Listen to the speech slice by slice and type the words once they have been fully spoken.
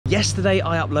Yesterday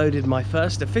I uploaded my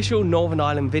first official Northern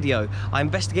Ireland video. I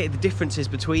investigated the differences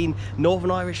between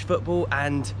Northern Irish football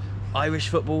and Irish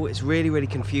football. It's really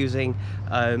confusing.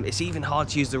 It's even hard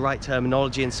to use the right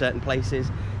terminology in certain places.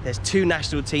 There's 2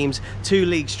 national teams, 2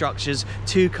 league structures,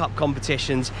 2 cup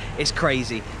competitions. It's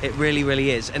crazy. It really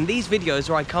is. And these videos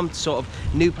where I come to sort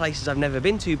of new places I've never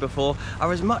been to before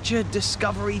are as much a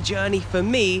discovery journey for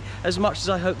me as much as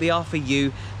I hope they are for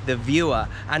you, the viewer.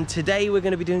 And today we're going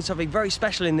to be doing something very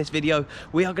special in this video.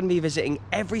 We are going to be visiting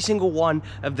every single one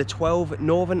of the 12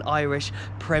 Northern Irish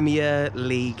Premier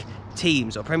League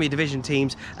teams or Premier Division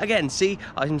teams. Again, see,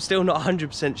 I'm still not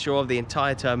 100% sure of the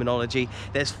entire terminology.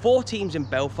 There's 4 teams in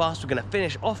Belfast. We're going to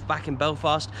finish off back in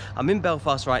Belfast. I'm in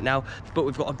Belfast right now, but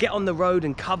we've got to get on the road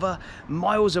and cover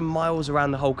miles and miles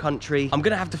around the whole country. I'm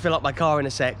going to have to fill up my car in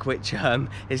a sec, which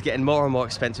is getting more and more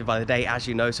expensive by the day, as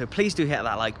you know, so please do hit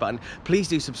that like button. Please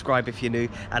do subscribe if you're new,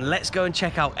 and let's go and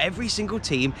check out every single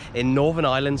team in Northern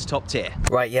Ireland's top tier.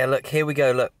 Right, yeah, look, here we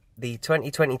go. Look, the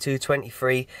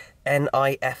 2022-23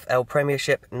 NIFL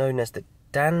Premiership, known as the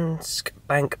Danske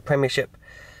Bank Premiership.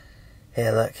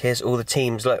 Here, look, here's all the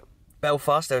teams. Look,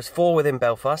 Belfast, there's 4 within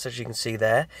Belfast, as you can see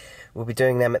there. We'll be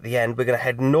doing them at the end. We're going to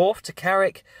head north to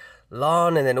Carrick,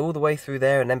 Larne, and then all the way through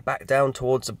there, and then back down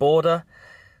towards the border,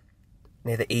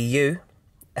 near the EU,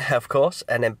 of course,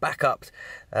 and then back up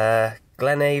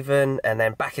Glenavon, and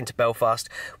then back into Belfast.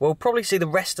 We'll probably see the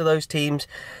rest of those teams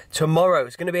tomorrow.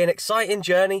 It's going to be an exciting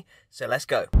journey, so let's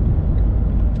go.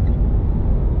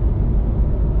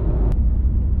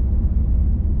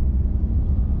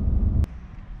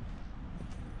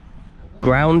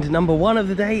 Ground number 1 of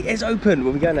the day is open.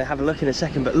 We'll be going to have a look in a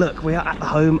second, but look, we are at the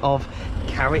home of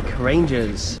Carrick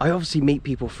Rangers. I obviously meet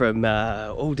people from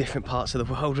all different parts of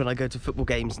the world when I go to football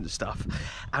games and stuff.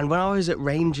 And when I was at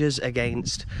Rangers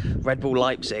against Red Bull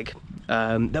Leipzig,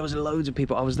 there was loads of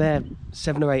people. I was there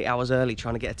 7 or 8 hours early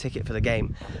trying to get a ticket for the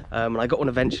game. And I got one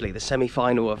eventually, the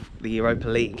semi-final of the Europa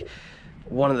League.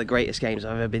 One of the greatest games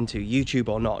I've ever been to, YouTube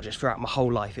or not, just throughout my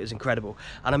whole life. It was incredible.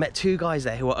 And I met 2 guys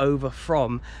there who were over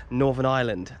from Northern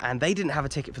Ireland, and they didn't have a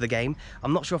ticket for the game.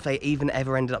 I'm not sure if they even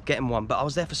ever ended up getting one, but I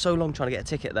was there for so long trying to get a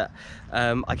ticket that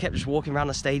I kept just walking around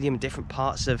the stadium in different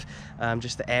parts of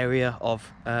just the area of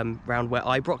around where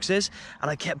Ibrox is, and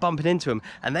I kept bumping into them,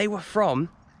 and they were from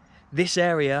this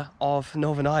area of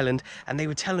Northern Ireland, and they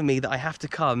were telling me that I have to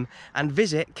come and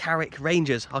visit Carrick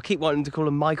Rangers. I'll keep wanting to call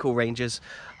them Michael Rangers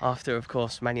after, of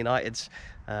course, Man United's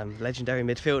legendary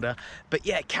midfielder. But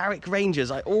yeah, Carrick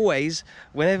Rangers. I always,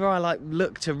 whenever I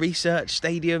look to research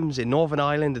stadiums in Northern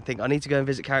Ireland and think I need to go and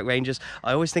visit Carrick Rangers,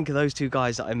 I always think of those 2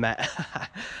 guys that I met at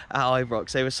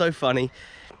Ibrox. They were so funny.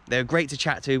 They were great to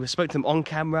chat to. We spoke to them on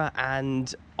camera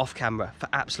and off camera for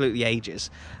absolutely ages,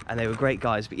 and they were great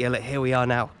guys. But yeah, look, here we are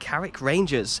now. Carrick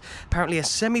Rangers, apparently a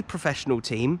semi-professional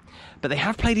team, but they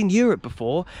have played in Europe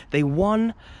before. They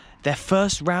won their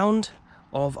first round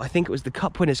of, I think it was the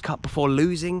Cup Winners' Cup, before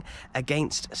losing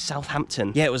against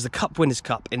Southampton. Yeah, it was the Cup Winners'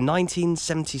 Cup in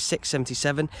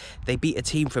 1976-77. They beat a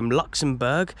team from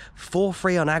Luxembourg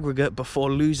 4-3 on aggregate before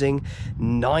losing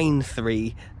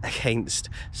 9-3 against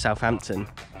Southampton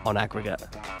on aggregate.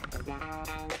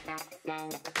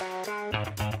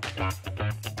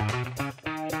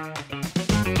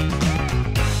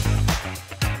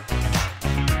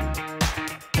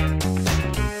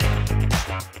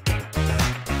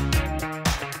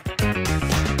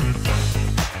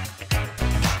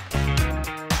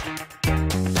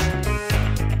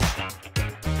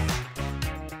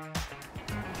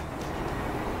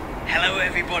 Hello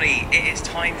everybody, it is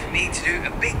time for me to do a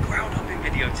big ground hopping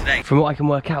video today. From what I can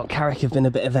work out, Carrick have been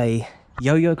a bit of a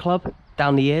yo-yo club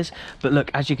down the years, but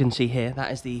look, as you can see here,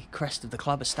 that is the crest of the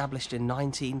club, established in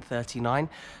 1939,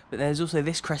 but there's also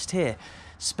this crest here,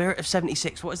 Spirit of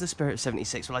 76. What is the Spirit of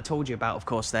 76? Well, I told you about, of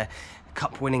course, their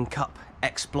cup-winning cup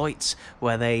exploits,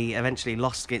 where they eventually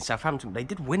lost against Southampton. They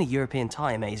did win a European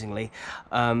tie, amazingly,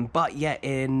 but yet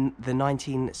in the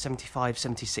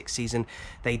 1975-76 season,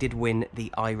 they did win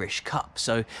the Irish Cup.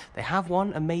 So they have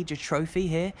won a major trophy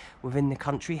here within the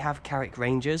country, have Carrick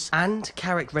Rangers. And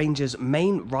Carrick Rangers'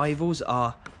 main rivals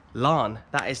are Larne.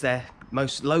 That is their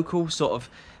most local, sort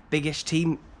of biggish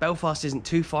team. Belfast isn't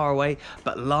too far away,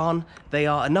 but Larne, they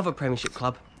are another Premiership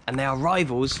club, and they are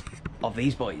rivals of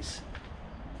these boys.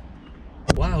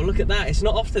 Wow, look at that. It's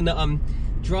not often that I'm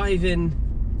driving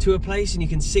to a place and you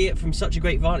can see it from such a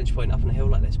great vantage point up on a hill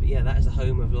like this. But yeah, that is the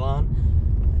home of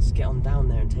Larne. Let's get on down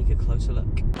there and take a closer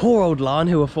look. Poor old Larne,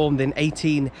 who were formed in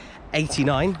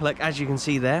 1889. Look, as you can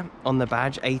see there on the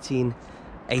badge,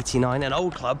 1889, an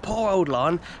old club. Poor old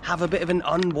Larne have a bit of an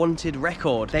unwanted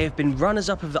record. They have been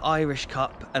runners-up of the Irish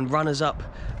Cup and runners-up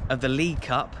of the League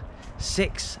Cup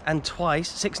 6 and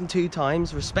 2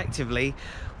 times respectively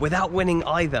without winning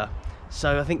either.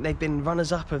 So I think they've been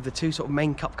runners-up of the 2 sort of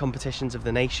main cup competitions of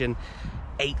the nation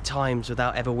 8 times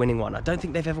without ever winning one. I don't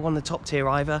think they've ever won the top tier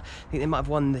either. I think they might have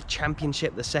won the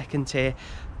championship, the 2nd tier,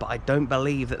 but I don't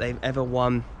believe that they've ever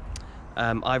won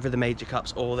either of the major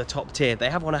cups or the top tier. They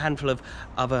have won a handful of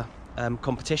other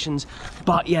competitions,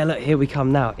 but yeah, look, here we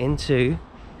come now into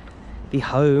the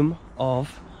home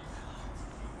of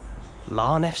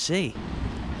Larne FC.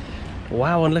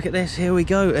 Wow, and look at this, here we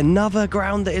go, another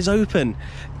ground that is open.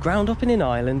 Ground hopping in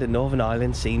Ireland and Northern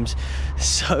Ireland seems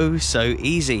so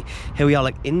easy. Here we are,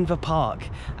 like Inver Park,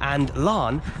 and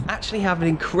Larne actually have an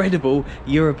incredible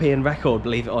European record,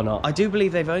 believe it or not. I do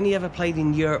believe they've only ever played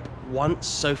in Europe once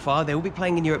so far. They will be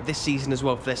playing in Europe this season as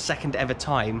well for their 2nd ever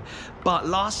time, but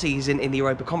last season in the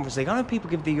Europa Conference League, I know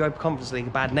people give the Europa Conference League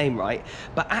a bad name, right,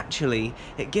 but actually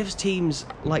it gives teams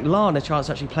like Larne a chance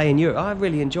to actually play in Europe. I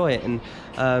really enjoy it, and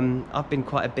I've been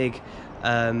quite a big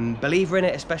believer in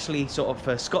it, especially sort of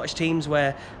for Scottish teams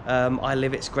where I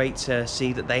live. It's great to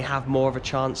see that they have more of a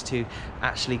chance to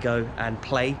actually go and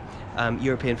play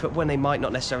European football when they might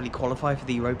not necessarily qualify for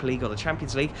the Europa League or the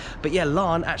Champions League. But yeah,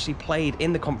 Larne actually played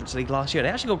in the Conference League last year, and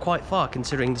they actually got quite far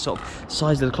considering the sort of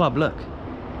size of the club. Look,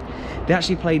 they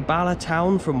actually played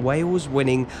Ballymena from Wales,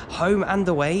 winning home and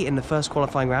away in the first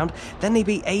qualifying round. Then they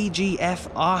beat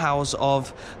AGF Aarhus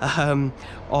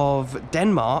of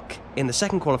Denmark in the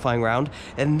 2nd qualifying round,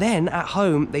 and then at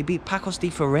home they beat Pacos de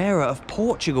Ferreira of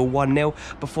Portugal 1-0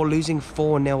 before losing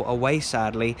 4-0 away,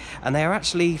 sadly, and they are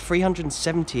actually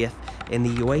 370th in the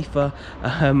UEFA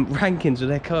rankings with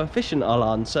their coefficient,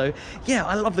 Larne. So yeah,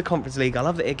 I love the Conference League. I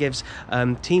love that it gives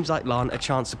teams like Larne a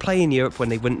chance to play in Europe when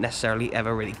they wouldn't necessarily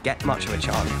ever really get much of a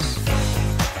chance.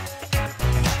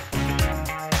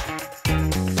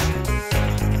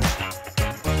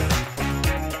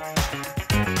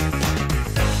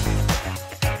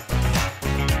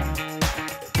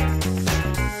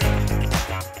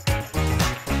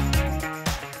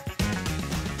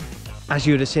 As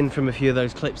you would have seen from a few of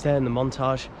those clips there in the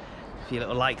montage, a few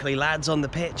little likely lads on the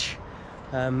pitch,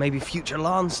 maybe future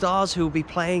Larne stars who will be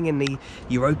playing in the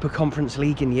Europa Conference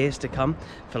League in years to come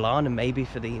for Larne, and maybe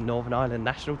for the Northern Ireland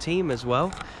national team as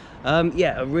well.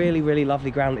 Yeah, a really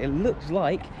lovely ground. It looks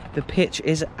like the pitch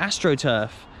is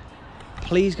AstroTurf.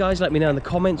 Please guys, let me know in the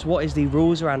comments, what is the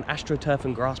rules around AstroTurf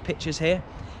and grass pitches here?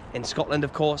 In Scotland,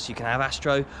 of course, you can have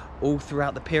Astro all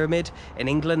throughout the pyramid. In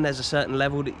England, there's a certain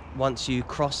level that once you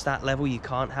cross that level, you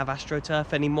can't have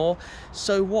AstroTurf anymore.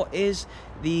 So what is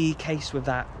the case with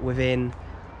that within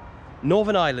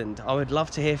Northern Ireland? I would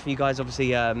love to hear from you guys.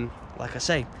 Obviously, like I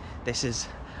say, this is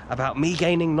about me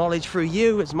gaining knowledge through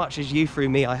you as much as you through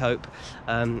me, I hope.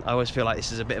 I always feel like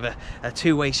this is a bit of a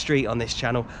two-way street on this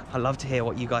channel. I love to hear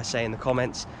what you guys say in the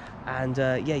comments. And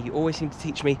yeah, you always seem to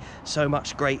teach me so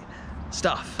much great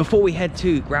stuff. Before we head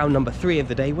to ground number 3 of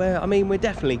the day, where I mean we're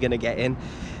definitely going to get in,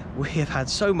 we have had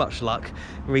so much luck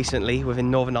recently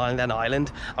within Northern Ireland and Ireland.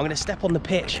 I'm going to step on the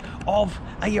pitch of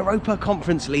a Europa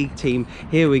Conference League team.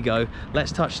 Here we go.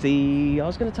 Let's touch the, I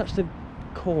was going to touch the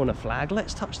corner flag,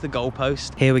 let's touch the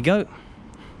goalpost. Here we go.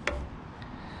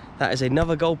 That is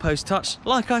another goalpost touch,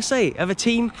 like I say, of a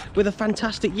team with a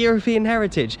fantastic European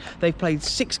heritage. They've played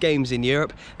 6 games in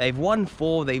Europe, they've won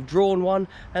 4, they've drawn 1,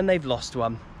 and they've lost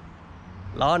 1.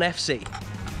 Larne FC.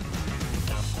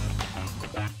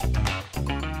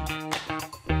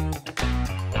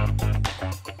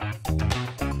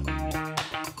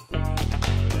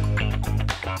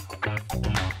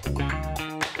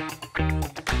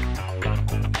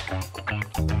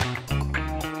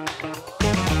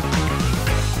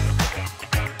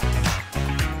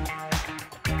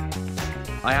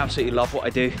 I absolutely love what I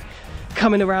do,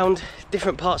 coming around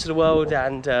different parts of the world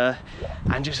and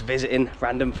just visiting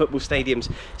random football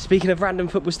stadiums. Speaking of random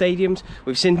football stadiums,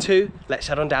 we've seen 2, let's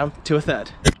head on down to a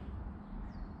 3rd.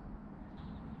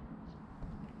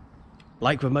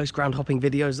 Like with most ground hopping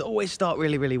videos that always start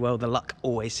really well, the luck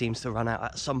always seems to run out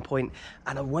at some point,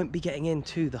 and I won't be getting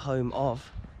into the home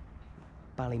of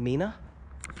Ballymena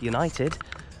United,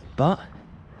 but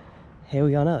here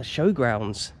we are now,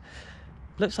 Showgrounds.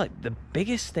 Looks like the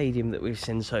biggest stadium that we've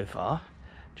seen so far,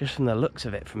 just from the looks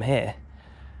of it from here.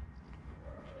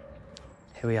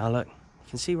 Here we are, look. You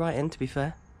can see right in, to be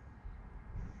fair.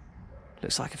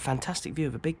 Looks like a fantastic view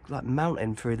of a big like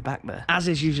mountain through the back there. As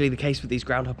is usually the case with these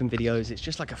ground hopping videos, it's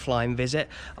just like a flying visit.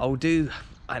 I'll do,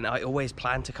 and I always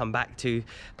plan to come back to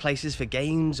places for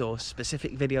games or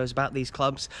specific videos about these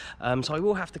clubs. So I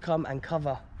will have to come and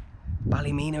cover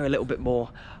Ballymena a little bit more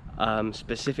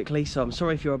specifically. So I'm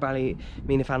sorry if you're a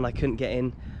Ballymena fan I couldn't get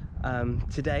in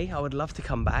today I would love to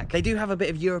come back. They do have a bit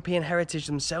of European heritage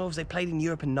themselves. They played in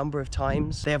Europe a number of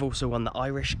times. They have also won the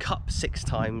Irish Cup 6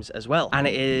 times as well, and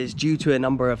it is due to a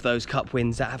number of those cup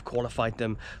wins that have qualified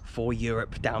them for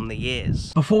Europe down the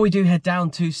years. Before we do head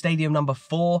down to stadium number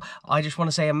 4, I just want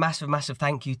to say a massive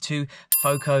thank you to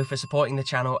FOCO for supporting the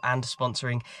channel and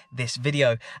sponsoring this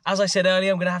video. As I said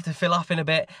earlier, I'm going to have to fill up in a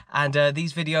bit, and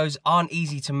these videos aren't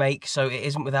easy to make, so it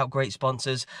isn't without great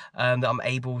sponsors that I'm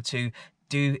able to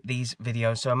do these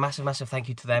videos. So a massive thank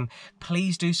you to them.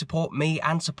 Please do support me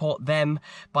and support them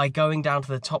by going down to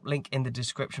the top link in the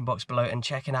description box below and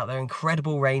checking out their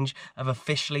incredible range of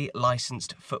officially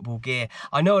licensed football gear.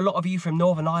 I know a lot of you from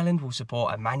Northern Ireland will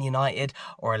support a Man United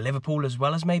or a Liverpool, as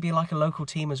well as maybe like a local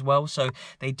team as well. So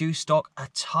they do stock a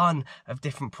ton of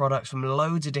different products from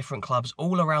loads of different clubs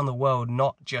all around the world,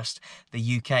 not just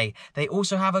the UK. They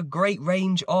also have a great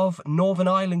range of Northern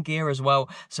Ireland gear as well.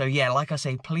 So yeah, like I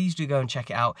say, please do go and check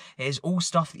it out. It is all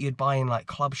stuff that you'd buy in like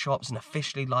club shops and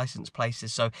officially licensed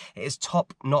places, so it is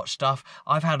top-notch stuff.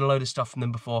 I've had a load of stuff from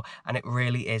them before and it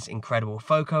really is incredible.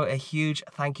 FOCO, a huge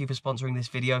thank you for sponsoring this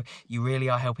video. You really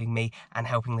are helping me and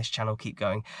helping this channel keep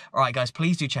going. Alright guys,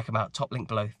 please do check them out, top link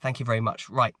below. Thank you very much.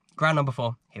 Right, ground number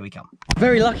 4, here we come.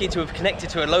 Very lucky to have connected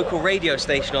to a local radio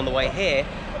station on the way here,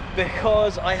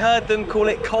 because I heard them call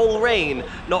it Coleraine,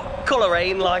 not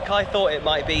Coleraine like I thought it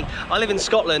might be. I live in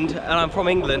Scotland and I'm from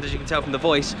England, as you can tell from the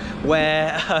voice,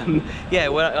 where, yeah,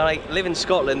 when I live in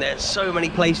Scotland, there's so many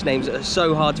place names that are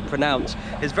so hard to pronounce.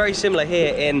 It's very similar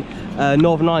here in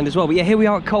Northern Ireland as well. But yeah, here we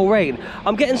are at Coleraine.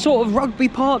 I'm getting sort of rugby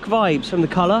park vibes from the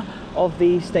colour of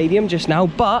the stadium just now,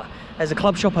 but there's a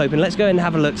club shop open. Let's go and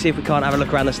have a look, see if we can't have a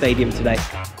look around the stadium today.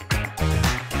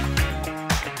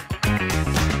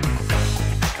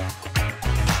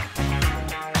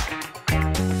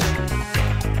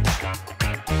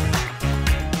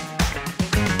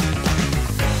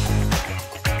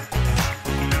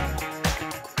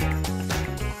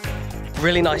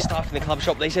 Really nice stuff in the club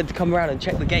shop. They said to come around and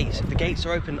check the gates. If the gates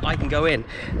are open, I can go in.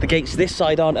 The gates this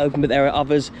side aren't open, but there are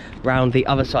others round the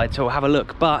other side, so we'll have a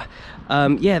look. But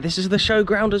yeah, this is the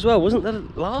Showground as well. Wasn't the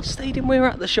last stadium we were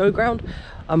at the Showground?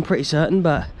 I'm pretty certain,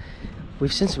 but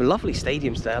we've seen some lovely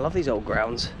stadiums there. I love these old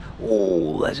grounds.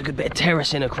 Oh, there's a good bit of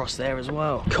terracing across there as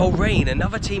well. Coleraine,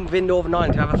 another team within Northern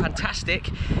Ireland who have a fantastic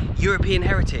European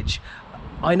heritage.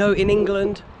 I know in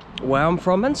England, where I'm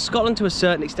from, and Scotland to a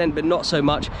certain extent, but not so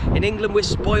much. In England, we're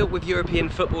spoilt with European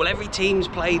football. Every team's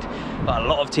played, well, a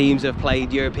lot of teams have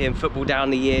played European football down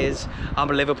the years.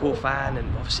 I'm a Liverpool fan,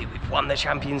 and obviously we've won the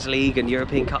Champions League and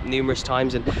European Cup numerous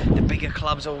times, and the bigger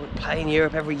clubs all play in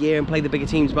Europe every year and play the bigger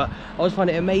teams. But I always find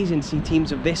it amazing to see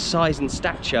teams of this size and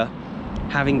stature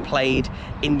having played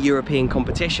in European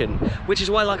competition, which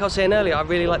is why, like I was saying earlier, I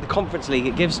really like the Conference League.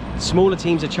 It gives smaller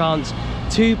teams a chance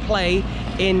to play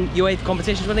in UEFA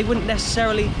competitions when they wouldn't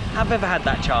necessarily have ever had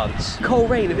that chance.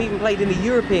 Coleraine have even played in the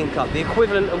European Cup, the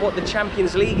equivalent of what the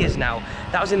Champions League is now.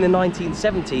 That was in the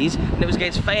 1970s, and it was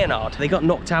against Feyenoord. They got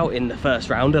knocked out in the first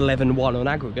round, 11-1 on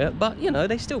aggregate, but you know,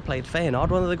 they still played Feyenoord,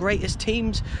 one of the greatest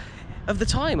teams of the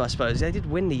time, I suppose. They did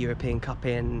win the European Cup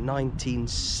in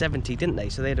 1970, didn't they?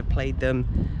 So they'd have played them,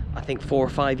 I think, 4 or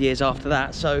 5 years after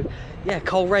that. So yeah,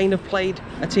 Coleraine have played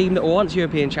a team that were once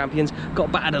European champions,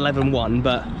 got battered 11-1,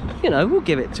 but you know, we'll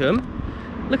give it to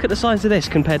them. Look at the size of this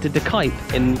compared to De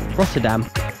Kuip in Rotterdam.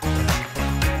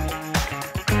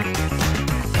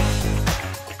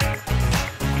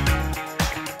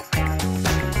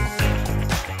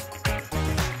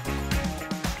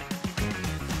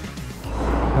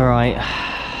 Alright,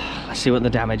 let's see what the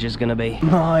damage is going to be.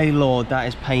 My lord, that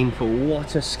is painful.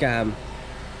 What a scam.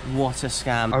 What a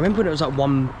scam. I remember when it was like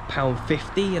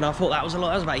 £1.50 and I thought that was a lot.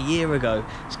 That was about a year ago.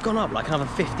 It's gone up like another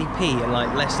 50p in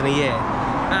like less than a year.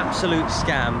 Absolute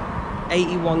scam.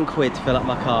 81 quid to fill up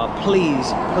my car. Please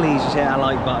just hit that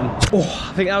like button. Oh,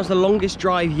 I think that was the longest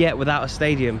drive yet without a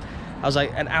stadium. I was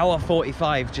like an hour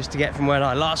 45 just to get from when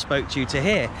I last spoke to you to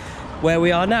here, where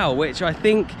we are now, which I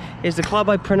think is the club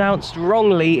I pronounced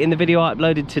wrongly in the video I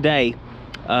uploaded today.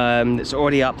 It's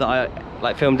already up, that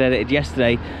I filmed and edited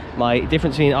yesterday. My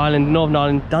difference between Ireland and Northern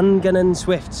Ireland. Dungannon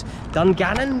Swifts.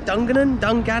 Dungannon?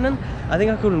 I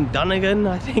think I called them Dungannon,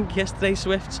 I think, yesterday,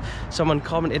 Swifts. Someone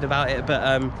commented about it,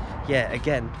 but yeah,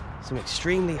 again, some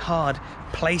extremely hard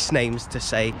place names to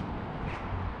say.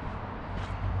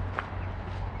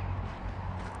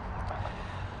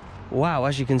 Wow,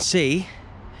 as you can see,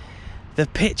 the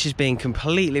pitch is being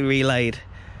completely relayed.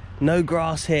 No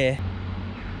grass here.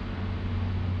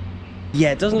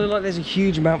 Yeah, it doesn't look like there's a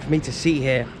huge amount for me to see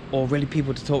here, or really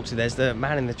people to talk to. There's the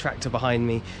man in the tractor behind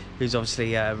me who's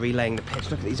obviously relaying the pitch.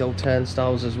 Look at these old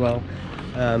turnstiles as well.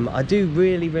 I do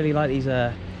really like these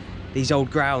these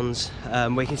old grounds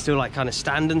where you can still like kind of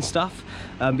stand and stuff.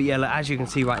 But yeah, look, as you can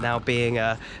see right now, being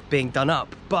done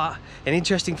up. But an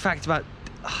interesting fact about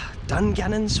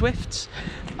Dungannon Swifts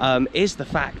is the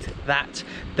fact that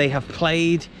they have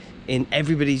played in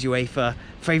everybody's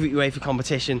favourite UEFA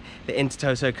competition, the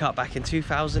Intertoto Cup, back in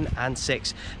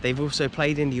 2006. They've also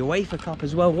played in the UEFA Cup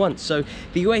as well once. So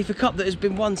the UEFA Cup that has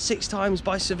been won 6 times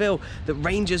by Seville, that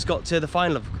Rangers got to the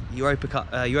final of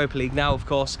Europa League now, of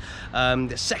course.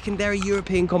 The secondary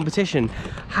European competition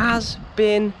has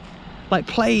been like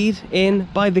played in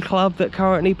by the club that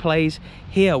currently plays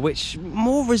here, which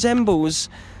more resembles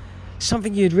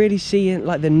something you'd really see in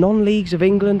like the non-leagues of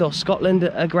England or Scotland,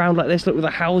 a ground like this. Look with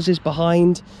the houses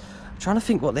behind. I'm trying to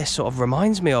think what this sort of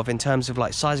reminds me of in terms of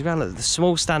like size of ground. Like the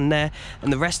small stand there,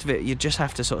 and the rest of it you just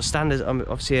have to sort of stand as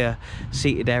obviously a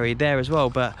seated area there as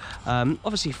well. But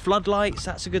obviously floodlights,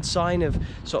 that's a good sign of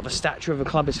sort of a stature of a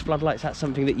club, is floodlights. That's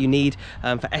something that you need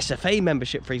for SFA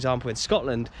membership, for example, in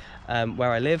Scotland,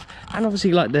 where I live. And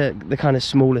obviously like the kind of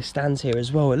smaller stands here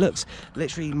as well. It looks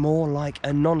literally more like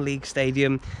a non-league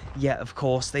stadium, yet of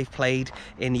course they've played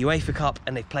in the UEFA Cup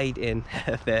and they've played in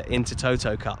the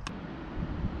Intertoto Cup.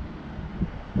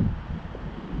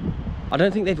 I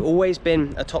don't think they've always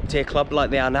been a top tier club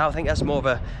like they are now. I think that's more of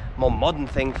a more modern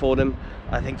thing for them.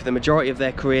 I think for the majority of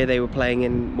their career they were playing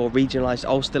in more regionalised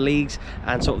Ulster leagues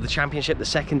and sort of the Championship, the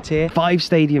second tier. 5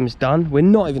 stadiums done. We're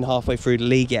not even halfway through the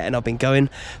league yet and I've been going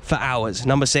for hours.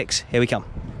 Number 6, here we come.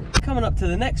 Coming up to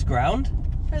the next ground,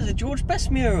 there's a George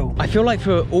Best mural. I feel like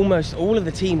for almost all of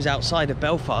the teams outside of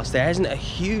Belfast, there isn't a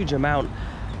huge amount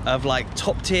of like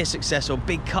top tier success or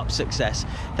big cup success.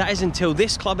 That is until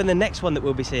this club and the next one that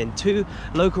we'll be seeing. 2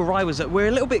 local rivals that we're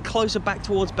a little bit closer back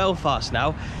towards Belfast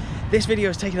now. This video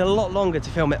has taken a lot longer to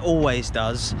film, it always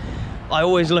does. I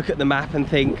always look at the map and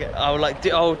think,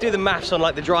 I'll do the maths on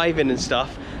like the driving and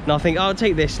stuff, and I'll think, I'll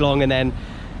take this long, and then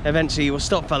eventually we'll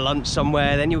stop for lunch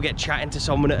somewhere, then you'll get chatting to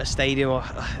someone at a stadium or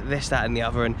this, that and the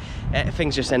other, and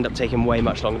things just end up taking way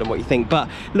much longer than what you think. But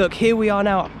look, here we are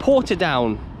now at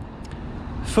Portadown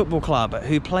Football Club,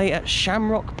 who play at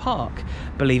Shamrock Park,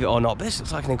 believe it or not. But this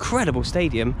looks like an incredible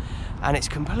stadium and it's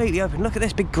completely open. Look at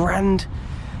this big grand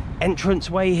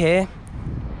entranceway here,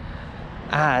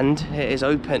 and it is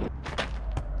open.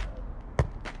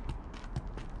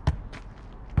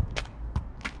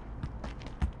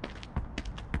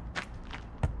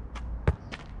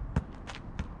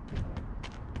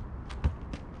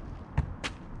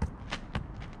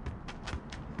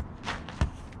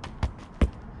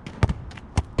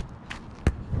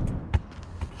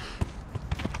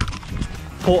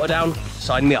 Portadown,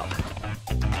 sign me up.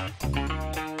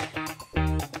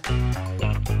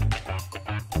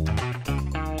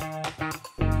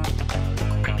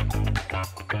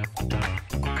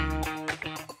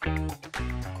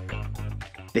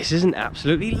 This is an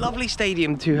absolutely lovely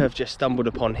stadium to have just stumbled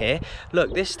upon here.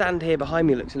 Look, this stand here behind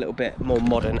me looks a little bit more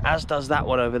modern, as does that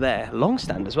one over there. Long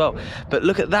stand as well. But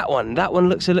look at that one. That one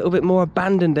looks a little bit more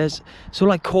abandoned. There's sort of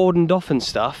like cordoned off and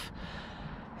stuff.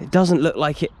 It doesn't look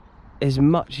like it is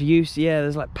much use. Yeah,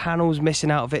 there's like panels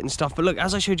missing out of it and stuff. But look,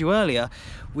 as I showed you earlier,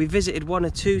 we visited 1 or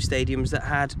 2 stadiums that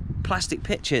had plastic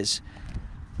pitches.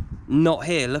 Not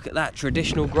here. Look at that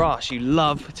traditional grass. You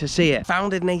love to see it.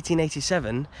 Founded in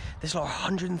 1887, this is like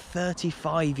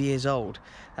 135 years old.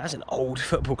 That's an old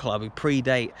football club who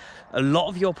predate a lot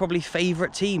of your probably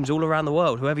favourite teams all around the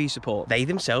world, whoever you support. They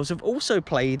themselves have also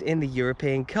played in the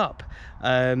European Cup.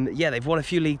 Yeah, they've won a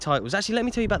few league titles. Actually, let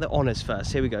me tell you about the honours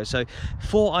first. Here we go. So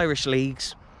 4 Irish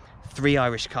leagues, 3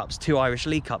 Irish Cups, 2 Irish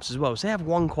League Cups as well. So they have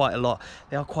won quite a lot.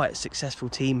 They are quite a successful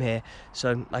team here.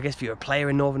 So I guess if you're a player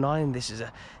in Northern Ireland, this is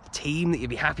a team that you'd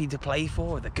be happy to play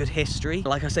for, with a good history.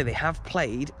 Like I say, they have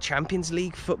played Champions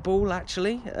League football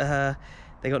actually.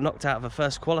 They got knocked out of the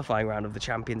first qualifying round of the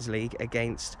Champions League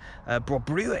against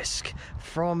Bobruisk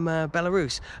from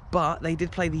Belarus. But they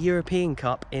did play the European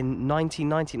Cup in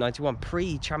 1990-91,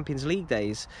 pre-Champions League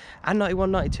days, and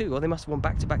 91-92. Well, they must have won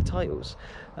back-to-back titles.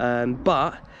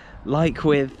 But like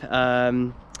with,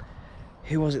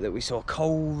 who was it that we saw?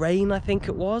 Coleraine, I think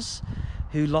it was,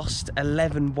 who lost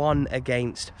 11-1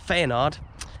 against Feyenoord.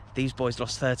 These boys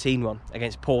lost 13-1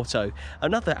 against Porto.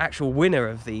 Another actual winner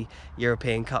of the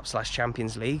European Cup /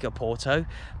 Champions League are Porto,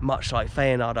 much like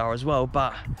Feyenoord are as well,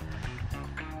 but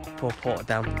poor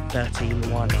Portadown,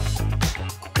 13-1.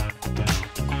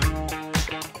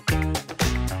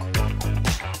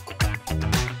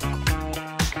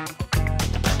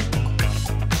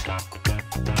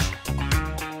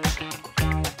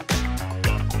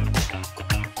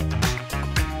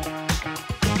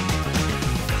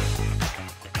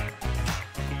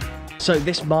 So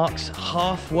this marks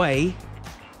halfway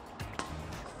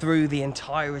through the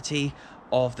entirety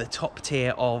of the top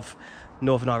tier of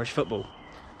Northern Irish football.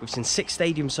 We've seen 6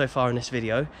 stadiums so far in this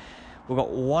video. We've got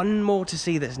 1 more to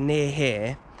see that's near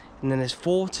here, and then there's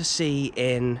 4 to see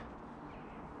in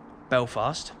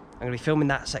Belfast. I'm going to be filming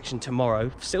that section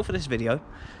tomorrow, still for this video.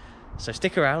 So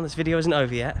stick around, this video isn't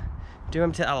over yet. Do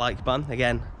remember to hit that like button.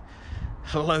 Again,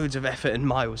 loads of effort and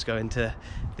miles go into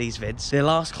these vids. The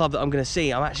last club that I'm going to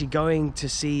see, I'm actually going to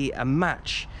see a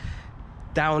match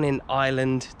down in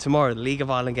Ireland tomorrow, the League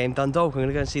of Ireland game, Dundalk. I'm going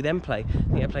to go and see them play. I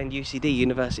think they're playing UCD,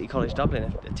 University College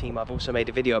Dublin, a team I've also made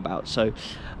a video about. So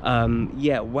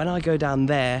yeah, when I go down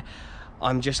there,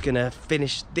 I'm just going to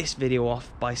finish this video off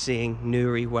by seeing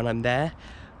Newry when I'm there.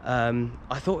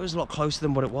 I thought it was a lot closer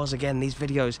than what it was. Again, these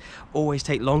videos always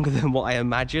take longer than what I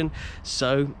imagine.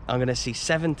 So I'm going to see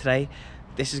 7 today.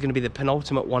 This is going to be the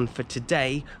penultimate one for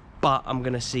today, but I'm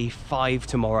going to see 5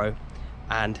 tomorrow,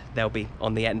 and they'll be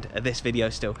on the end of this video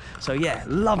still. So yeah,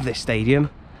 love this stadium.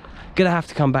 Gonna have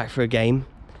to come back for a game,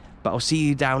 but I'll see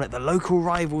you down at the local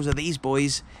rivals of these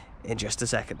boys in just a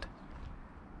second.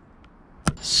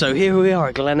 So here we are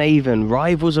at Glenavon,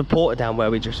 rivals of Portadown where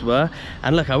we just were.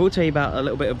 And look, I will tell you about a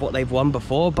little bit of what they've won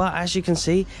before, but as you can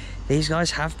see, these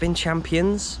guys have been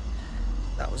champions.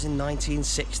 That was in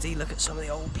 1960. Look at some of the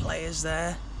old players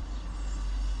there.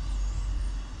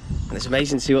 And it's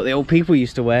amazing to see what the old people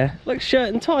used to wear. Like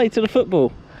shirt and tie to the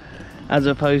football, as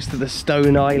opposed to the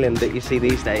stone island that you see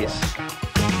these days.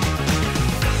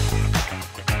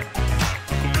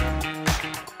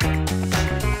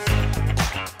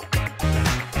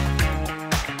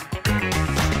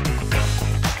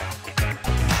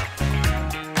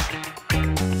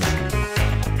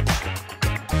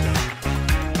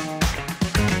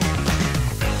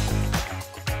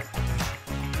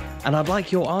 And I'd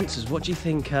like your answers. What do you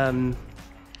think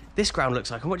this ground looks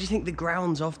like? And what do you think the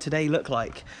grounds of today look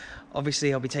like?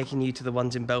 Obviously, I'll be taking you to the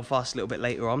ones in Belfast a little bit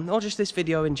later on, or just this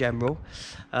video in general.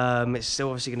 It's still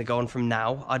obviously going to go on from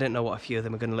now. I don't know what a few of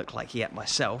them are going to look like yet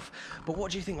myself. But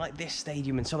what do you think like this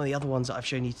stadium and some of the other ones that I've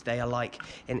shown you today are like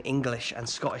in English and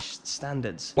Scottish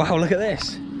standards? Wow, look at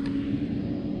this.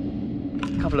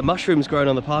 A couple of mushrooms growing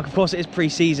on the park. Of course, it is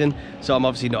pre-season, so I'm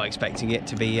obviously not expecting it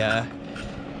to be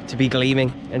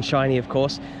gleaming and shiny, of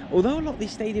course. Although a lot of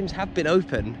these stadiums have been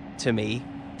open to me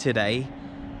today,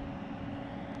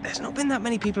 there's not been that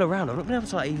many people around. I've not been able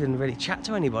to like even really chat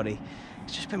to anybody.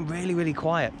 It's just been really, really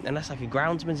quiet. Unless like a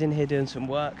groundsman's in here doing some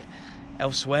work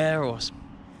elsewhere, or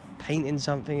painting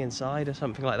something inside or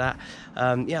something like that.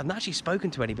 Yeah, I've not actually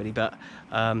spoken to anybody, but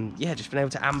yeah, just been able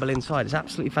to amble inside. It's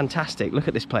absolutely fantastic. Look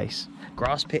at this place.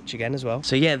 Grass pitch again as well.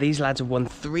 So yeah, these lads have won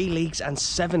 3 leagues and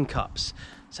 7 cups.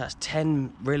 So that's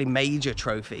 10 really major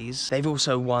trophies. They've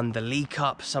also won the League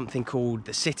Cup, something called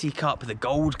the City Cup, the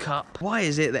Gold Cup. Why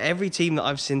is it that every team that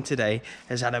I've seen today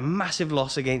has had a massive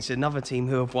loss against another team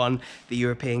who have won the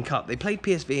European Cup? They played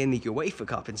PSV in the UEFA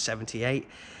Cup in '78,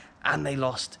 and they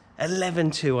lost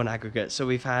 11-2 on aggregate. So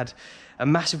we've had a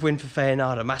massive win for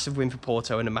Feyenoord, a massive win for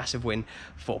Porto, and a massive win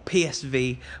for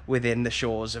PSV within the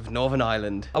shores of Northern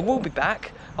Ireland. I will be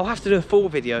back. I'll have to do a full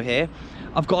video here.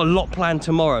 I've got a lot planned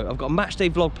tomorrow. I've got a match day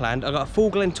vlog planned. I've got a full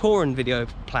Glentoran video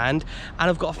planned, and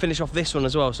I've got to finish off this one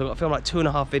as well. So I've got to film like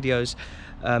 2.5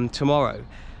 videos tomorrow.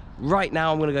 Right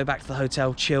now, I'm going to go back to the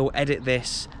hotel, chill, edit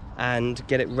this, and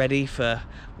get it ready for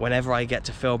whenever I get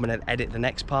to film and then edit the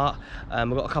next part. I've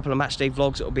got a couple of match day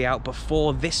vlogs that will be out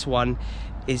before this one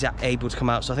is able to come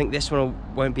out. So I think this one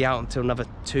won't be out until another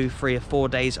 2, 3 or 4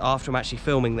 days after I'm actually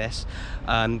filming this,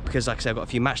 because like I said, I've got a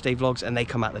few match day vlogs and they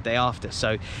come out the day after.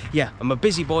 So yeah, I'm a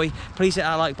busy boy. Please hit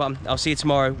that like button. I'll see you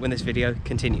tomorrow when this video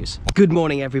continues. Good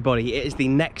morning, everybody. It is the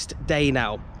next day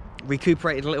now.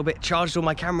 Recuperated a little bit, charged all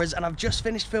my cameras, and I've just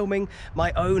finished filming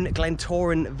my own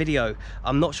Glentoran video.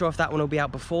 I'm not sure if that one will be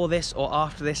out before this or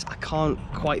after this. I can't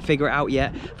quite figure it out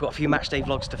yet. I've got a few match day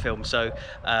vlogs to film, so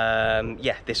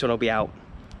yeah, this one will be out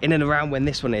in and around when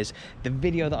this one is. The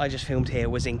video that I just filmed here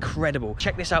was incredible.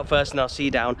 Check this out first, and I'll see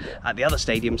you down at the other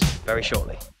stadiums very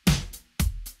shortly.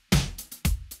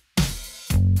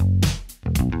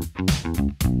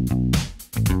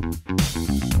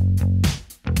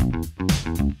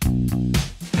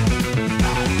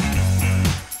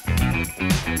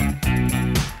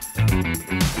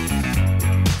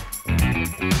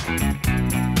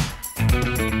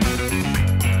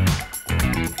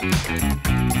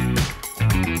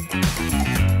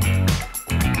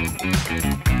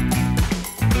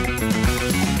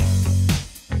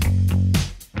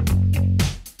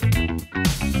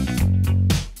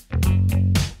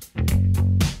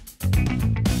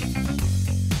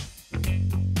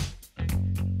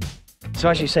 So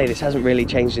as you say, this hasn't really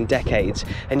changed in decades,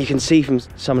 and you can see from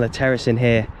some of the terrace in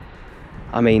here,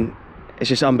 I mean, it's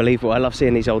just unbelievable. I love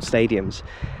seeing these old stadiums.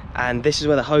 And this is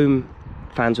where the home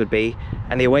fans would be,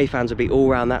 and the away fans would be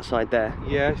all around that side there.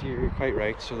 Yeah, you're quite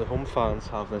right. So the home fans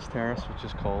have this terrace, which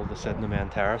is called the Sydenham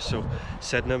End Terrace. So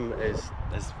Sydenham is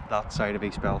that side of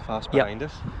East Belfast behind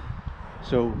us.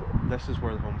 So this is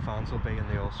where the home fans will be, and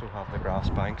they also have the grass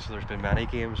bank. So there's been many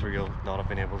games where you'll not have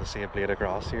been able to see a blade of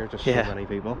grass here, just so many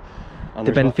people. And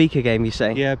the Benfica game, you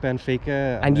say? Yeah,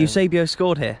 Benfica. And Eusebio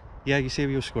scored here? Yeah,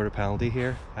 Eusebio scored a penalty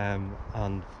here,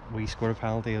 and we scored a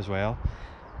penalty as well.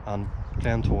 And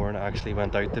Glentoran actually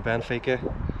went out to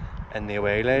Benfica in the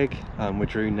away leg, and we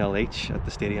drew 0 each at the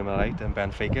Stadium of Light in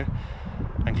Benfica.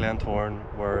 And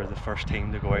Glentoran were the first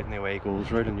team to go out in the away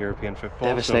goals route in European football.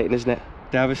 Devastating, isn't it?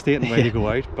 Devastating way to go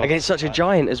out. But against such a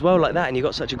giant as well like that, and you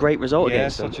got such a great result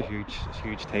against them. Yeah, such a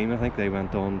huge team. I think they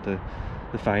went on to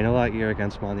the final that year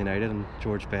against Man United and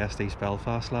George Best, East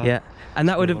Belfast lad. Yeah, and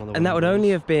that would only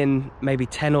have been maybe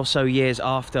 10 or so years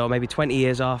after, or maybe 20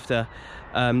 years after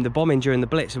the bombing during the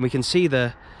Blitz, and we can see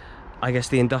the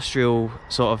industrial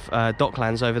sort of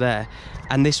docklands over there,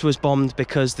 and this was bombed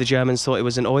because the Germans thought it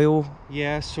was an oil.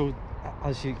 Yeah, so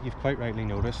as you've quite rightly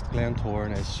noticed,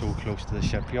 Glentoran is so close to the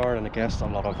shipyard, and I guess a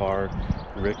lot of our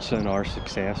roots and our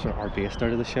success are based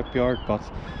out of the shipyard, but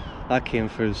that came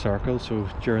full circle. So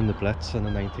during the Blitz in the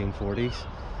 1940s,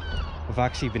 we've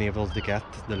actually been able to get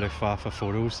the Luftwaffe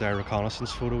photos, their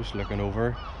reconnaissance photos, looking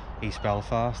over East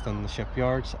Belfast and the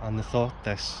shipyards, and they thought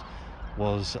this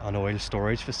was an oil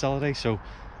storage facility. So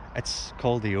it's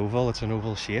called the Oval, it's an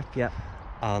oval shape. Yeah.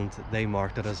 And they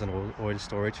marked it as an oil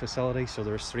storage facility. So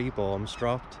there was 3 bombs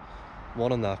dropped,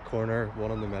 one in that corner,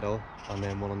 one in the middle, and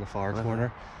then one in the far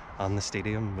corner, and the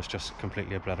stadium was just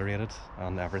completely obliterated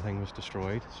and everything was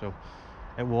destroyed. So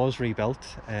it was rebuilt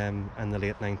in the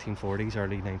late 1940s,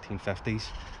 early 1950s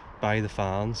by the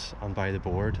fans and by the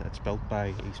board. It's built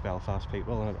by East Belfast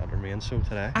people, and it remains so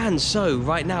today. And so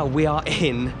right now we are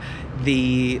in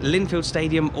the Linfield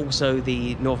Stadium, also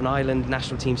the Northern Ireland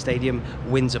National Team Stadium,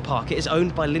 Windsor Park. It is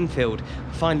owned by Linfield.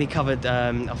 Finally covered,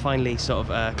 I finally sort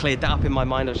of cleared that up in my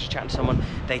mind. I was just chatting to someone,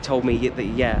 they told me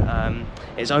that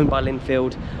it's owned by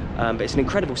Linfield, but it's an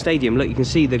incredible stadium. Look, you can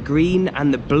see the green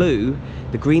and the blue.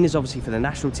 The green is obviously for the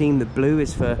national team, the blue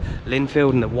is for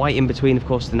Linfield, and the white in between, of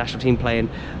course, the national team playing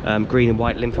green and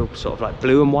white, Linfield sort of like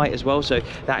blue and white as well. So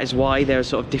that is why there are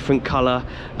sort of different colour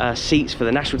seats for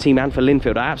the national team and for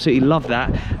Linfield. I absolutely love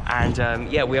that. And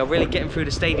yeah, we are really getting through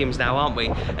the stadiums now, aren't we?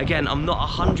 Again, I'm not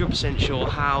 100% sure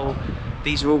how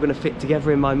these are all going to fit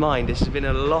together in my mind. This has been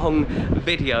a long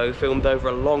video filmed over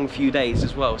a long few days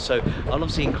as well, so I'll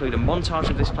obviously include a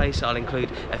montage of this place. I'll include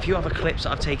a few other clips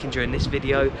that I've taken during this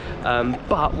video,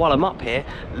 but while I'm up here,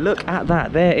 look at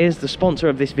that. There is the sponsor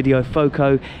of this video,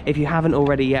 FOCO. If you haven't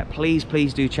already yet, please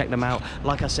do check them out.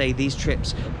 Like I say, these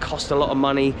trips cost a lot of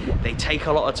money, they take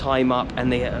a lot of time up,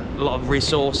 and they a lot of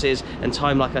resources and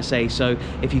time, like I say. So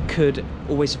if you could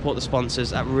always support the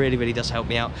sponsors, that really does help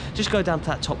me out. Just go down to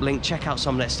that top link, check out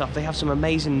some of their stuff. They have some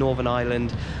amazing Northern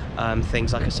Ireland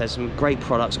things, like I said, some great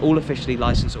products, all officially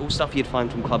licensed, all stuff you'd find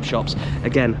from club shops.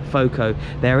 Again, FOCO,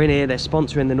 they're in here, they're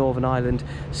sponsoring the Northern Ireland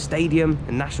Stadium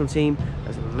and national team,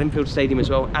 there's the Linfield Stadium as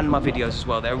well, and my videos as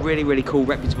well. They're a really cool,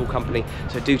 reputable company,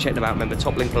 so do check them out. Remember,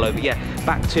 top link below. But yeah,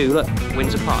 back to, look,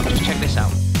 Windsor Park, just check this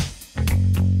out.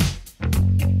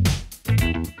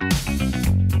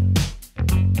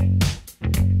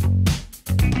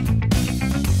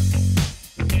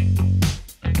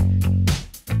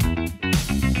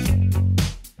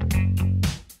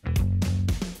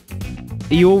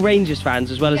 Are you all Rangers fans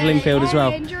as well as Linfield as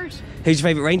well? Rangers. Who's your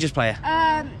favourite Rangers player?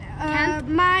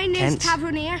 Mine is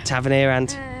Tavernier. Tavernier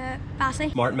and?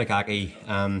 Bassey. Martin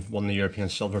McAkey won the European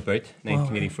Silver Boot,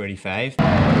 1984-85.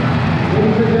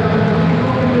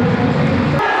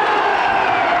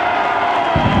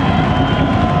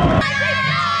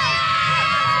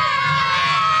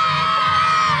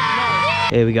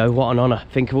 Here we go, what an honour.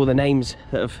 Think of all the names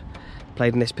that have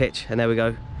played in this pitch, and there we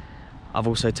go. I've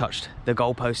also touched the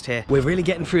goalpost here. We're really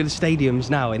getting through the stadiums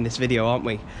now in this video, aren't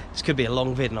we? This could be a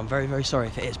long vid, and I'm very sorry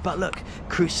if it is. But look,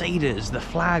 Crusaders, the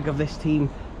flag of this team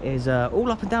is all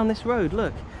up and down this road.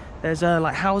 Look, there's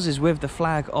like houses with the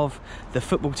flag of the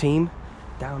football team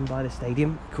down by the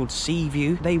stadium called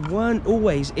Seaview. They weren't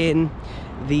always in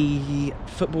the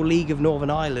Football League of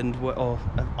Northern Ireland, or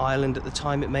Ireland at the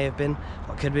time it may have been,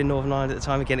 or it could have been Northern Ireland at the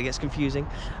time, again it gets confusing.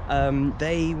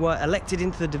 They were elected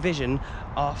into the division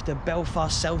after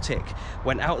Belfast Celtic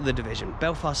went out of the division.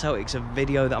 Belfast Celtic's a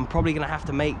video that I'm probably going to have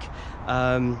to make.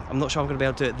 I'm not sure I'm going to be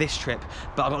able to do it this trip,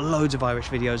 but I've got loads of Irish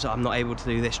videos that I'm not able to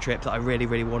do this trip that I really,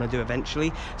 really want to do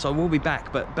eventually. So I will be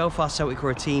back. But Belfast Celtic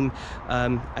were a team,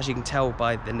 as you can tell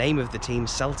by the name of the team,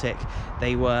 Celtic.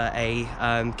 They were a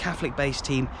Catholic-based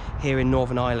team here in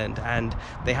Northern Ireland, and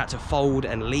they had to fold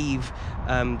and leave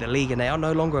the league, and they are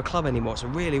no longer a club anymore. It's a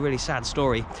really, really sad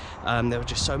story. There were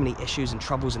just so many issues and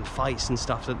troubles and fights and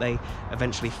stuff that they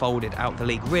eventually folded out the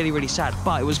league. Really, really sad.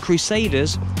 But it was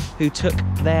Crusaders who took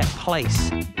their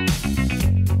place.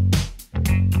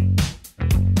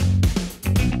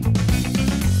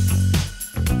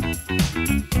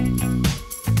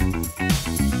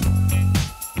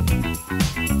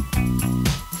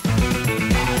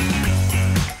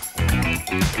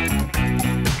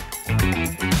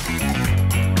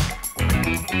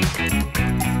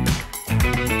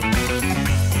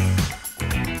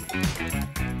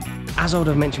 As I would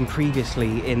have mentioned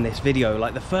previously in this video,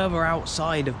 like the further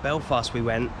outside of Belfast we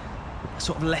went,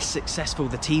 sort of less successful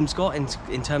the teams got in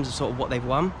terms of sort of what they've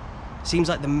won. Seems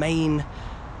like the main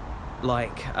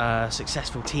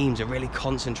successful teams are really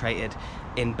concentrated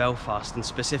in Belfast, and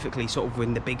specifically sort of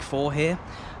in the big four here,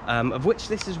 of which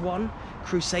this is one.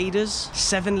 Crusaders,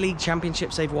 7 league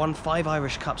championships they've won, 5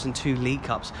 Irish Cups and 2 League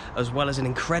Cups, as well as an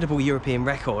incredible European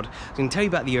record. I'm going to tell you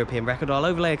about the European record. I'll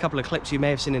overlay a couple of clips you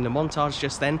may have seen in the montage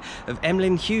just then of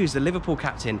Emlyn Hughes, the Liverpool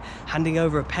captain, handing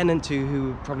over a pennant to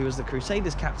who probably was the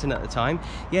Crusaders captain at the time.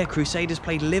 Yeah, Crusaders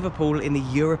played Liverpool in the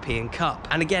European Cup.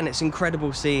 And again, it's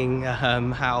incredible seeing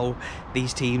how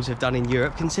these teams have done in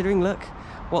Europe, considering, look,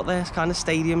 what their kind of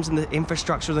stadiums and the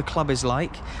infrastructure of the club is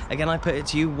like. Again, I put it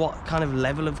to you, what kind of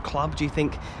level of club do you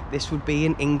think this would be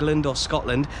in England or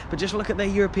Scotland? But just look at their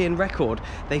European record.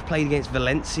 They've played against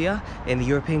Valencia in the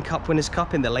European Cup Winners'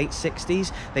 Cup in the late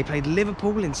 60s. They played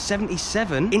Liverpool in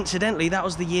 77. Incidentally, that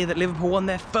was the year that Liverpool won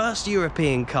their first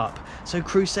European Cup. So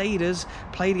Crusaders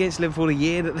played against Liverpool a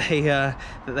year that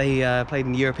they played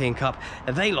in the European Cup,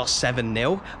 and they lost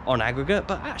 7-0 on aggregate.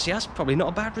 But actually, that's probably not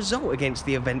a bad result against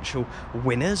the eventual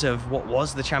winners of what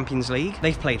was the Champions League.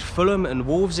 They've played Fulham and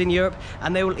Wolves in Europe,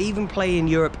 and they will even play in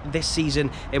Europe this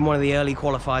season in one of the early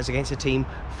qualifiers against a team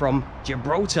from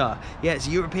Gibraltar. Yeah, it's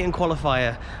European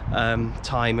qualifier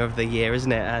time of the year,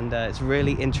 isn't it? And it's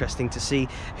really interesting to see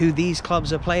who these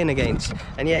clubs are playing against.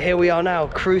 And yeah, here we are now,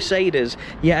 Crusaders.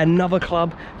 Yet another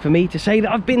club for me to say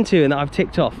that I've been to and that I've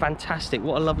ticked off. Fantastic,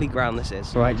 what a lovely ground this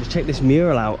is. All right, just check this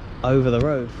mural out over the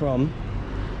road from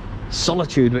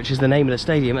Solitude, which is the name of the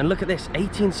stadium, and look at this,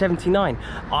 1879,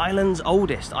 Ireland's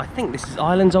oldest. I think this is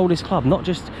Ireland's oldest club, not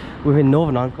just within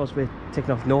Northern Ireland. Of course, we're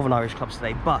ticking off Northern Irish clubs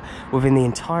today, but within the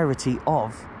entirety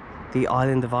of the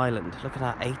island of Ireland. Look at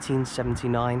that,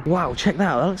 1879. Wow, check that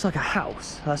out, that looks like a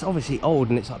house. That's obviously old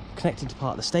and it's like connected to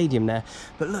part of the stadium there,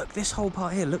 but look, this whole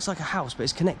part here looks like a house, but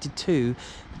it's connected to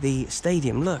the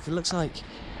stadium. Look, it looks like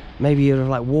maybe you'd have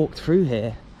like walked through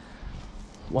here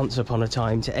once upon a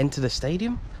time to enter the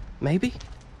stadium. Maybe?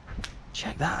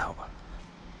 Check that out.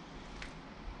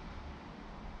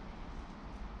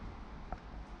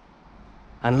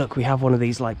 And look, we have one of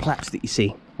these like plaques that you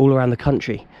see all around the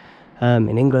country,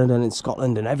 in England and in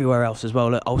Scotland and everywhere else as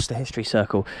well. Look, Ulster History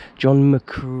Circle. John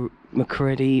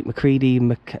Macready,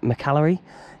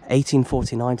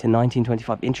 1849 to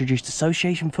 1925, introduced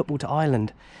association football to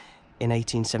Ireland in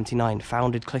 1879,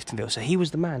 founded Cliftonville. So he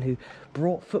was the man who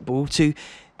brought football to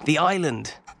the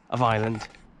island of Ireland.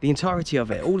 The entirety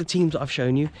of it, all the teams that I've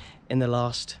shown you in the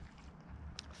last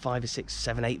 5 or 6,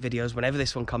 7, 8 videos, whenever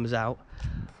this one comes out,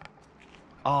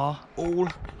 are all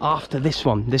after this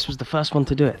one. This was the first one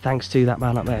to do it, thanks to that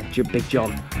man up there, Big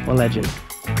John, one legend.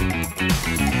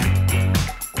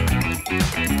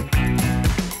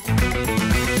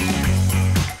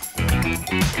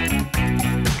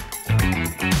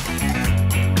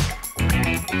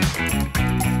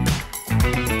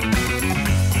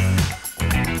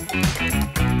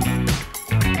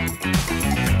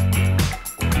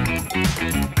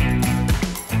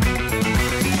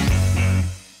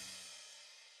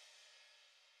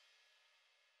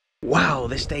 Wow,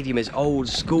 this stadium is old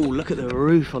school. Look at the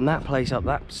roof on that place up,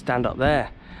 that stand up there.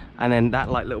 And then that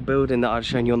like little building that I'd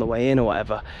shown you on the way in or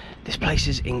whatever. This place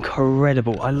is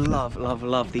incredible. I love, love,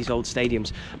 love these old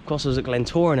stadiums. Of course, I was at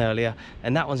Glentoran earlier,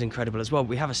 and that one's incredible as well.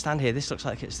 We have a stand here. This looks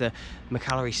like it's the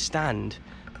McAlary stand,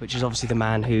 which is obviously the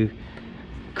man who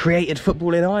created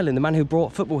football in Ireland, the man who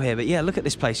brought football here. But yeah, look at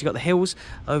this place. You've got the hills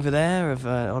over there of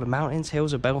all the mountains,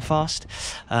 hills of Belfast.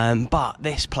 But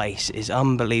this place is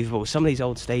unbelievable. Some of these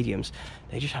old stadiums,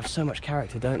 they just have so much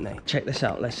character, don't they? Check this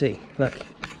out, let's see. Look.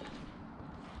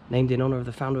 Named in honour of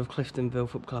the founder of Cliftonville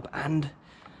Football Club and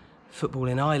football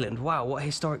in Ireland. Wow, what a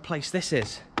historic place this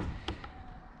is.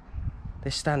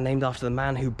 This stand named after the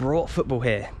man who brought football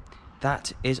here.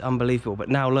 That is unbelievable. But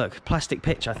now look, plastic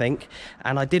pitch, I think.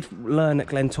 And I did learn at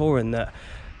Glentoran that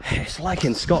it's like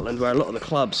in Scotland, where a lot of the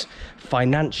clubs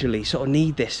financially sort of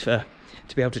need this to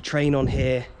be able to train on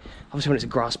here. Obviously when it's a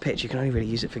grass pitch, you can only really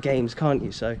use it for games, can't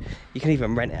you? So you can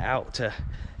even rent it out to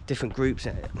different groups,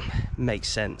 and it makes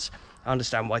sense. I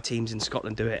understand why teams in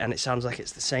Scotland do it, and it sounds like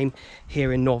it's the same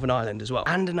here in Northern Ireland as well.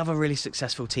 And another really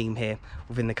successful team here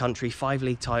within the country. 5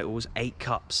 league titles, 8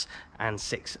 cups and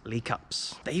 6 league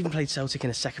cups. They even played Celtic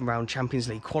in a second round Champions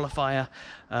League qualifier,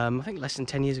 I think less than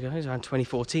 10 years ago. It was around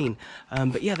 2014.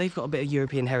 But yeah, they've got a bit of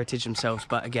European heritage themselves,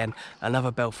 but again,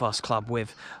 another Belfast club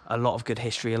with a lot of good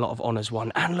history, a lot of honours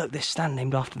won. And look, this stand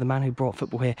named after the man who brought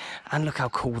football here. And look how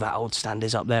cool that old stand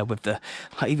is up there with the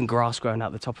even grass growing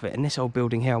out the top of it. And this old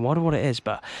building here, I wonder what it is.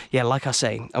 But yeah, like I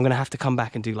say, I'm going to have to come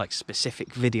back and do like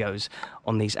specific videos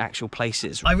on these actual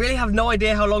places. I really have no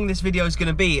idea how long this video is going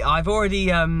to be. I've already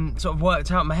sort of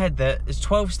worked out in my head that there's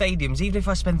 12 stadiums. Even if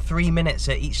I spend 3 minutes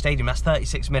at each stadium, that's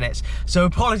 36 minutes. So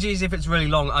apologies if it's really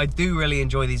long. I do really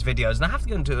enjoy these videos, and I have to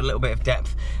go into a little bit of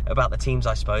depth about the teams,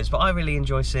 I suppose, but I really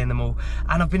enjoy seeing them all.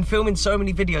 And I've been filming so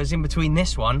many videos in between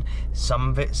this one, some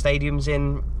of it stadiums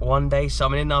in one day,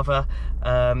 some in another,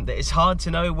 that it's hard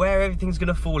to know where everything's going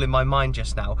to fall in my mind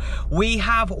just now. We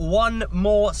have one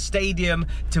more stadium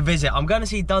to visit. I'm going to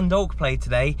see Dundalk play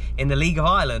today in the League of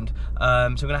Ireland, so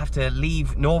I'm going to have to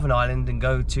leave Northern Ireland and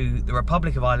go to the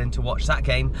Republic of Ireland to watch that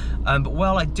game. But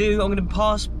while I do, I'm going to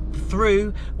pass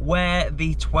through where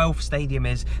the 12th stadium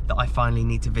is that I finally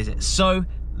need to visit. So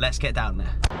let's get down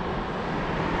there.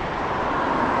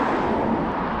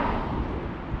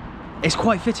 It's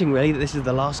quite fitting really that this is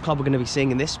the last club we're going to be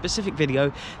seeing in this specific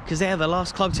video, because they are the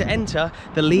last club to enter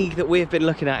the league that we've been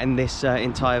looking at in this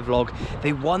entire vlog.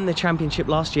 They won the championship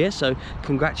last year, so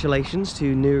congratulations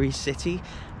to Newry City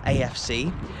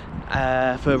AFC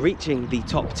for reaching the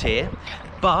top tier.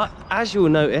 But as you'll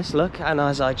notice, look, and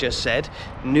as I just said,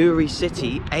 Newry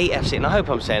City AFC, and I hope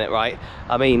I'm saying it right.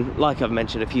 I mean, like I've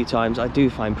mentioned a few times, I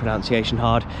do find pronunciation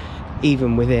hard,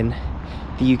 even within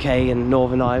the UK and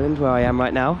Northern Ireland, where I am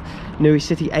right now. Newry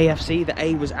City AFC, the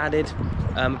A was added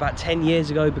about 10 years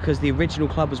ago because the original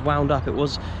club was wound up. It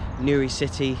was Newry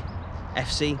City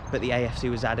FC, but the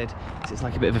AFC was added. So it's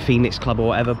like a bit of a Phoenix club or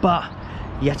whatever. But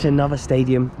yet another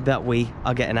stadium that we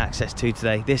are getting access to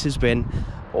today. This has been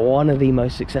one of the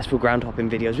most successful ground hopping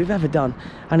videos we've ever done,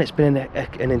 and it's been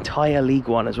an entire League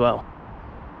One as well.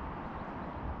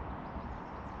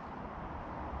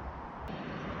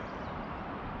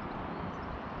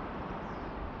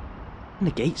 And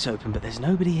the gate's open, but there's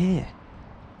nobody here.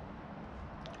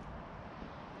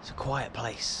 It's a quiet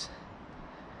place.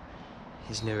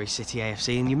 Here's Newry City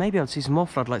AFC, and you may be able to see some more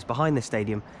floodlights behind this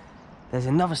stadium. There's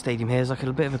another stadium here. There's like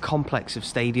a bit of a complex of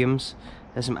stadiums.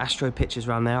 There's some Astro pitches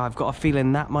around there. I've got a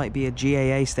feeling that might be a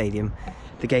GAA stadium,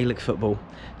 the Gaelic football.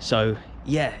 So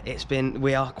yeah,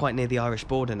 we are quite near the Irish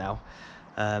border now.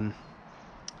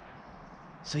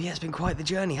 So yeah, it's been quite the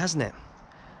journey, hasn't it?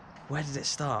 Where did it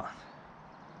start?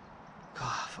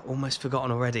 God, I've almost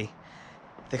forgotten already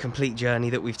the complete journey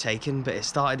that we've taken, but it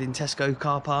started in Tesco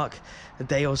car park a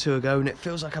day or two ago, and it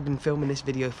feels like I've been filming this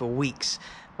video for weeks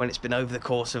when it's been over the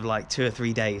course of like 2 or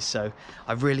 3 days. So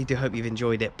I really do hope you've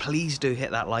enjoyed it. Please do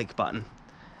hit that like button,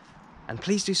 and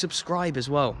please do subscribe as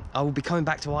well. I will be coming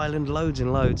back to Ireland loads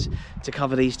and loads to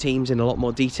cover these teams in a lot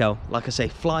more detail. Like I say,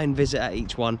 fly and visit at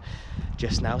each one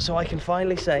just now, so I can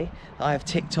finally say I have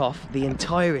ticked off the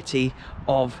entirety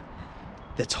of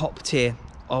the top tier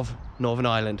of Northern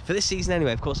Ireland for this season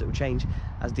anyway. Of course it will change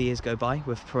as the years go by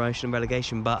with promotion and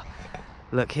relegation, but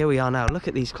look, here we are now. Look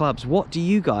at these clubs. What do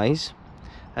you guys,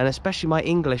 and especially my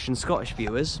English and Scottish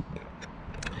viewers,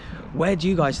 where do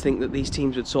you guys think that these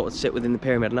teams would sort of sit within the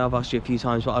pyramid? I know I've asked you a few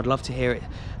times, but I'd love to hear it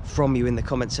from you in the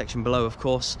comment section below. Of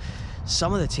course,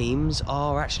 some of the teams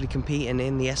are actually competing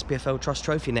in the SPFL Trust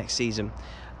Trophy next season.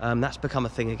 That's become a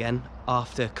thing again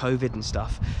after COVID and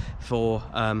stuff for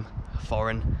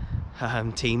foreign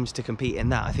teams to compete in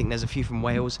that. I think there's a few from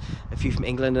Wales, a few from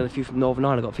England, and a few from Northern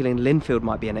Ireland. I've got a feeling Linfield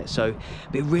might be in it, so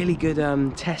it'd be a really good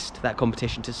test, that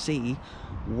competition, to see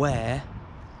where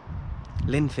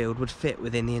Linfield would fit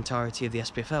within the entirety of the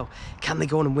SPFL. Can they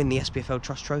go on and win the SPFL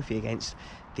Trust Trophy against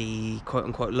the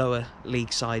quote-unquote lower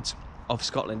league sides of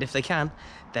Scotland? If they can,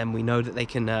 then we know that they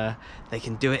can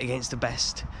do it against the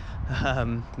best,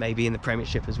 maybe in the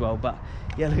Premiership as well. But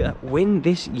yeah, look at that. Win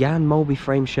this Jan Mulby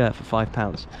frame shirt for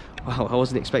 £5. Wow, I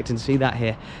wasn't expecting to see that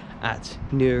here at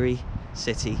Newry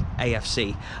City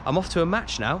AFC. I'm off to a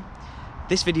match now.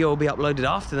 This video will be uploaded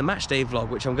after the match day vlog,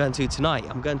 which I'm going to tonight.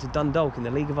 I'm going to Dundalk in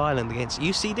the League of Ireland against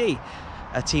UCD,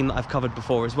 a team that I've covered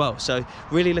before as well. So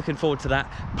really looking forward to that.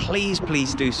 Please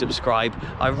do subscribe.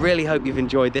 I really hope you've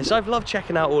enjoyed this. I've loved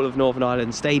checking out all of Northern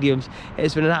Ireland stadiums.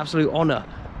 It's been an absolute honour.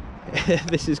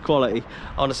 This is quality,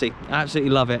 honestly. I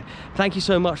absolutely love it. Thank you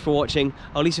so much for watching.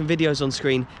 I'll leave some videos on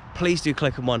screen. Please do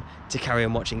click on one to carry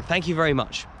on watching. Thank you very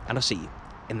much, and I'll see you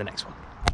in the next one.